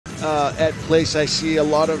at place. I see a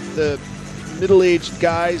lot of the middle-aged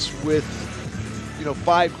guys with,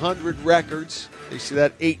 500 records. You see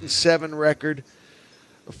that 8-7 record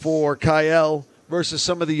for Khayal versus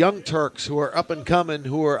some of the young Turks who are up and coming,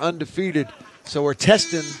 who are undefeated. So we're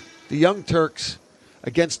testing the young Turks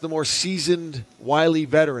against the more seasoned, wily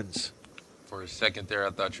veterans. For a second there,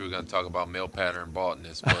 I thought you were going to talk about male pattern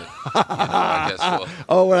baldness, but I guess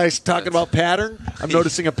oh, when I was talking about pattern, I'm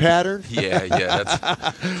noticing a pattern. yeah,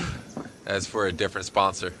 that's for a different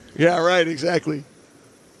sponsor. Yeah, right, exactly.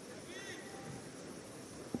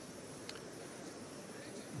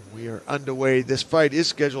 We are underway. This fight is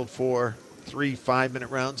scheduled for 3 5-minute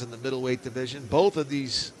rounds in the middleweight division. Both of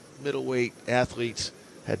these middleweight athletes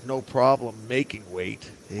had no problem making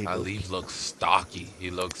weight. Aliev looks stocky.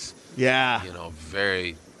 He looks, yeah,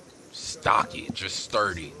 very stocky, just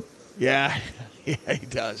sturdy. Yeah, yeah, he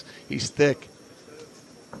does. He's thick.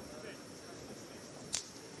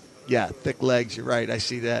 Yeah, thick legs. You're right. I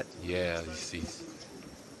see that. Yeah, he's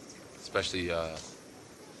especially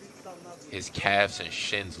his calves and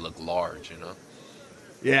shins look large,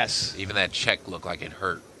 Yes. Even that check looked like it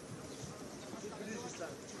hurt.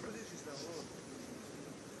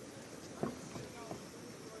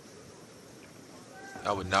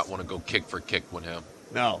 I would not want to go kick for kick with him.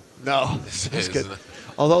 No.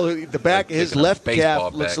 Although the back of his left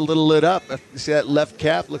calf looks a little lit up. You see that left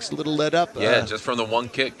calf looks a little lit up? Yeah, just from the one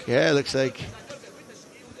kick. Yeah, it looks like.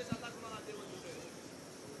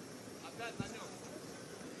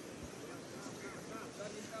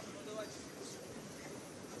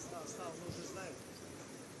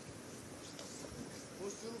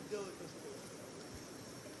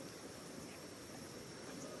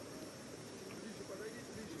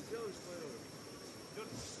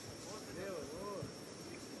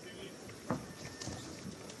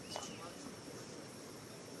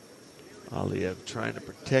 Aliev trying to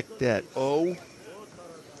protect that O.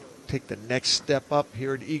 Take the next step up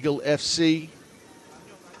here at Eagle FC.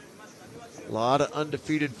 A lot of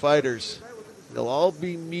undefeated fighters. They'll all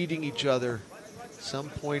be meeting each other some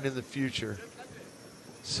point in the future.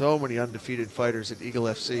 So many undefeated fighters at Eagle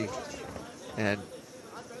FC. And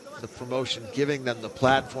the promotion giving them the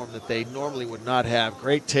platform that they normally would not have.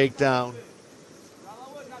 Great takedown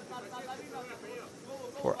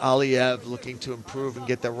for Aliev, looking to improve and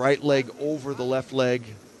get the right leg over the left leg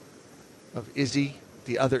of Izzy,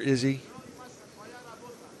 the other Izzy.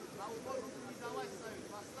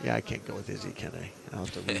 Yeah, I can't go with Izzy, can I? I'll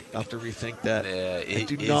have to rethink that. I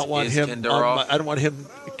do not want him. I don't want him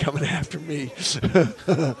coming after me. Is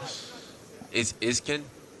Iskin?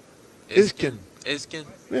 Iskin.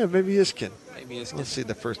 Yeah, maybe Iskin. Maybe Iskin. Let's see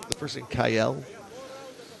the first thing. Khayal.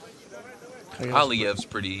 Aliev's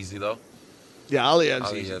pretty easy though. Yeah,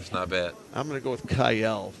 Aliev's not bad. I'm going to go with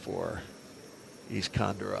Khayal for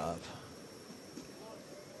Iskenderov.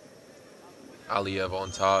 Aliev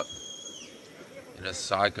on top. And a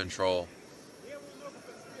side control.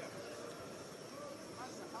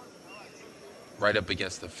 Right up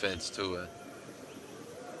against the fence, too.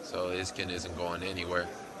 So Iskin isn't going anywhere.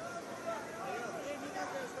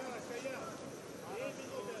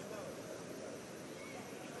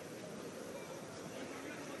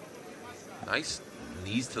 Nice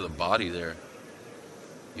knees to the body there.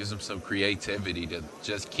 Gives him some creativity to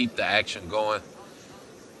just keep the action going.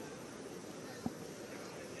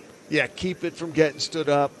 Yeah, keep it from getting stood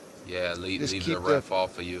up. Yeah, leave the ref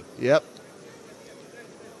off of you. Yep.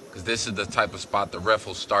 Because this is the type of spot the ref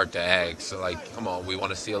will start to act. So, come on, we want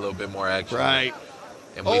to see a little bit more action. Right.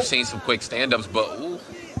 And we've seen some quick stand-ups, but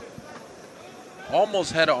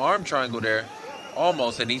almost had an arm triangle there.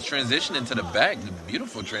 Almost, and he's transitioning to the back.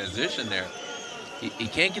 Beautiful transition there. He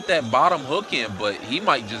can't get that bottom hook in, but he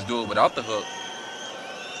might just do it without the hook.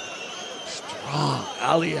 Strong.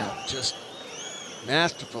 Aliev, just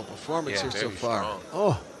masterful performance here so far.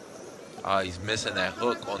 Strong. He's missing that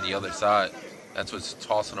hook on the other side. That's what's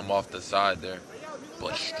tossing him off the side there.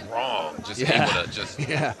 But strong. Just able to just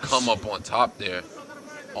come up on top there.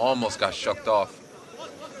 Almost got shucked off.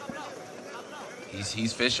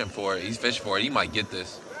 He's fishing for it. He might get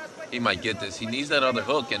this. He needs that other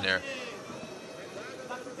hook in there.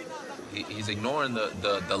 He's ignoring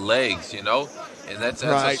the legs, And that's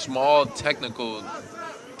a small technical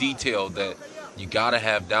detail that you got to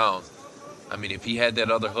have down. I mean, if he had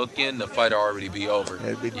that other hook in, the fight would already be over.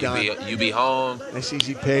 It'd be done. You'd be home. Nice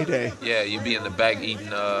easy payday. Yeah, you'd be in the back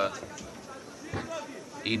eating a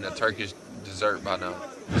Turkish dessert by now.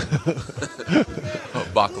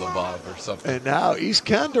 Baklava or something. And now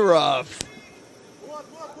Iskenderov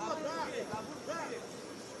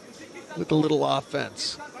with a little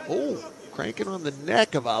offense. Oh, cranking on the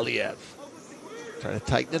neck of Aliev. Trying to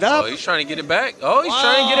tighten it up. Oh, he's trying to get it back. Oh, he's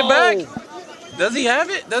trying to get it back. Does he have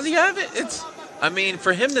it? Does he have it? I mean,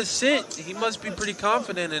 for him to sit, he must be pretty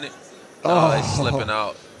confident in it. Oh, it's slipping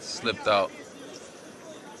out. Slipped out.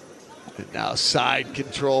 And now side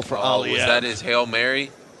control for Aliev. Was that his Hail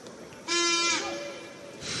Mary?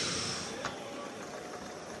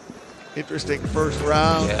 Interesting first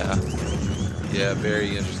round. Yeah,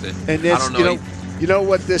 very interesting. And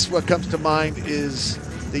this, what comes to mind is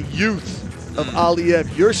the youth of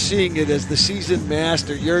Aliev. You're seeing it as the seasoned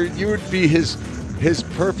master. You would be his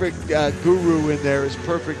perfect guru in there, his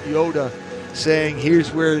perfect Yoda, saying,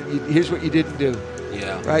 "Here's what you didn't do."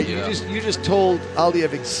 Yeah. Right. Yeah. You just told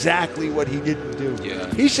Aliev exactly what he didn't do.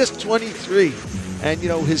 Yeah. He's just 23, and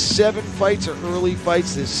his 7 fights are early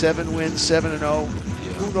fights. There's 7 wins, 7-0.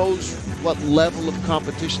 Yeah. Who knows what level of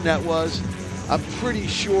competition that was? I'm pretty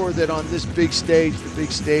sure that on this big stage, the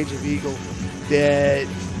big stage of Eagle, that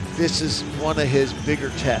this is one of his bigger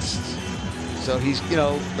tests. So he's,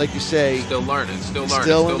 like you say, still learning, still in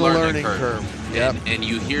the learning curve. Yep. And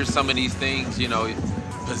you hear some of these things,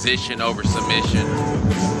 position over submission.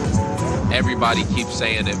 Everybody keeps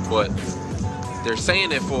saying it, but they're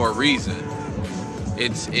saying it for a reason.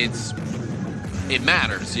 It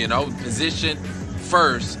matters, position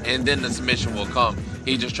first, and then the submission will come.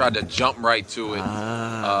 He just tried to jump right to it.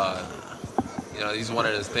 He's one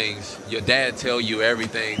of those things. Your dad tell you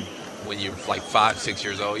everything when you're like 5, 6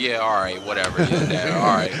 years old. Yeah, all right, whatever. Yeah, dad,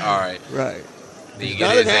 all right. Right. Then you It's get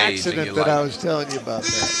not his an age accident that I was telling you about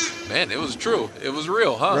that. Man, it was true. It was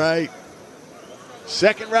real, huh? Right.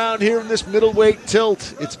 Second round here in this middleweight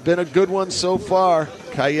tilt. It's been a good one so far.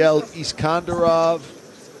 Khayal Iskenderov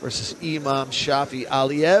versus Imamshafi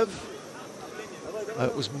Aliev.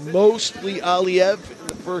 It was mostly Aliev in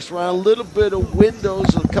the first round. A little bit of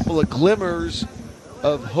windows, a couple of glimmers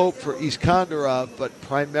of hope for Iskenderov, but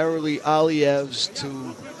primarily Aliev's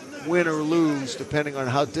to win or lose, depending on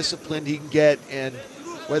how disciplined he can get and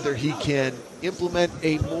whether he can implement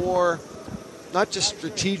a more, not just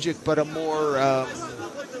strategic, but a more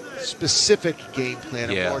specific game plan,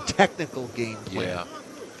 a more technical game plan.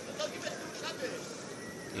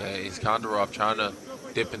 Yeah, Iskenderov trying to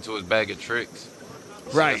dip into his bag of tricks.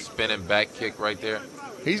 Right. Spinning back kick right there.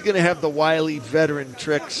 He's going to have the wily veteran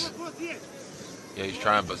tricks. Yeah, he's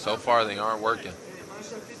trying, but so far they aren't working.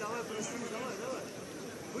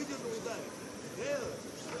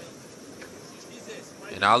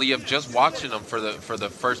 And Aliev just watching him for the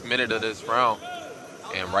first minute of this round,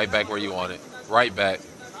 and right back where you want it. Right back.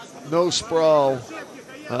 No sprawl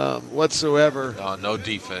whatsoever. No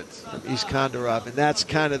defense. From Iskenderov, and that's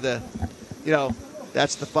kind of the,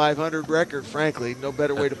 that's the 500 record, frankly. No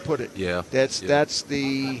better way to put it. Yeah. That's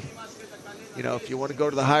the, if you want to go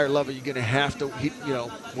to the higher level, you're going to have to,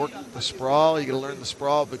 work the sprawl. You're going to learn the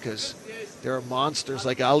sprawl because there are monsters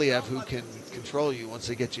like Aliev who can control you once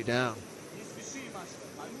they get you down.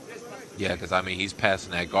 Yeah, because, he's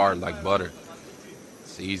passing that guard like butter.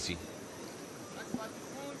 It's easy.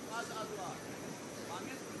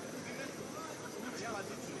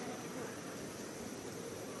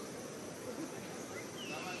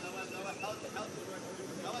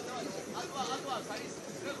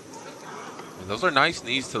 And those are nice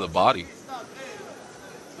knees to the body.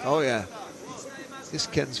 Oh, yeah. This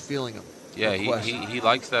Ken's feeling them. Yeah, he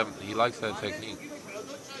likes that. He likes that technique.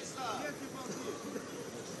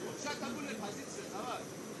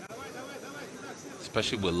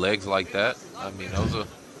 Especially with legs like that.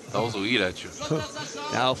 Those will eat at you.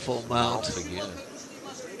 Now full mount. Again.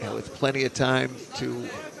 And with plenty of time to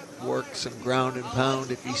work some ground and pound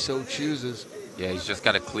if he so chooses. Yeah, he's just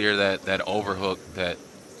got to clear that overhook that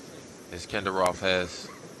Iskenderov has.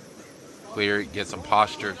 Clear it, get some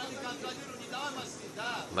posture.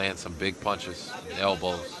 Land some big punches,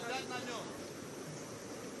 elbows.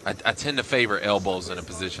 I tend to favor elbows in a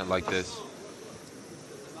position like this.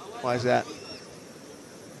 Why is that?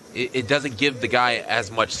 It doesn't give the guy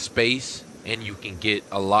as much space, and you can get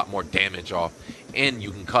a lot more damage off, and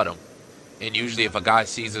you can cut him. And usually if a guy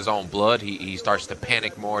sees his own blood, he starts to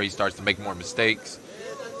panic more, he starts to make more mistakes.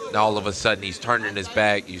 Now all of a sudden he's turning his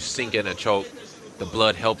back, you sink in a choke, the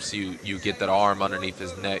blood helps you get that arm underneath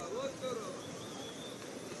his neck.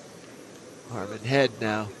 Arm and head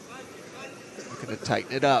now. Looking to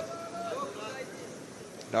tighten it up.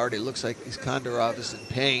 It already looks like Iskenderov is in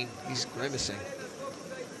pain. He's grimacing.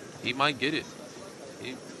 He might get it.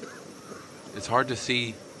 It's hard to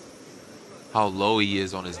see how low he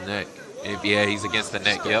is on his neck. He's against the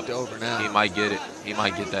neck. Yep. Over now. He might get it. He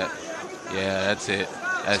might get that. Yeah, that's it.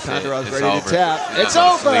 That's Iskenderov's it. It's ready over. to tap. He's It's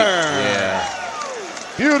over. Yeah.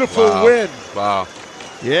 Beautiful Wow. win. Wow.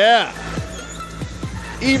 Yeah.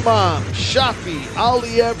 Imamshafi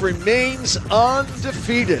Aliev remains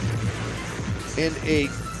undefeated in a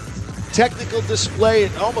technical display.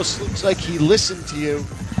 It almost looks like he listened to you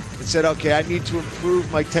and said, okay, I need to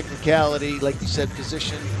improve my technicality, like you said,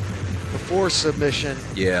 position before submission.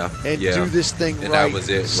 Yeah. And do this thing and right. That was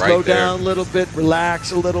it. Slow right down there. a little bit,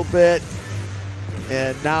 relax a little bit.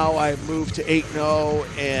 And now I move to 8-0,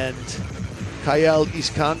 and Khayal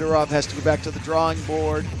Iskenderov has to go back to the drawing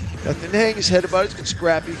board. Nothing to hang his head about. It's a good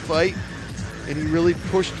scrappy fight, and he really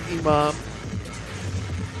pushed Imam.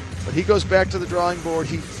 But he goes back to the drawing board.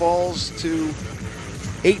 He falls to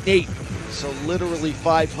 8-8, so literally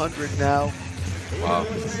 500 now. Wow.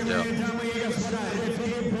 Yeah.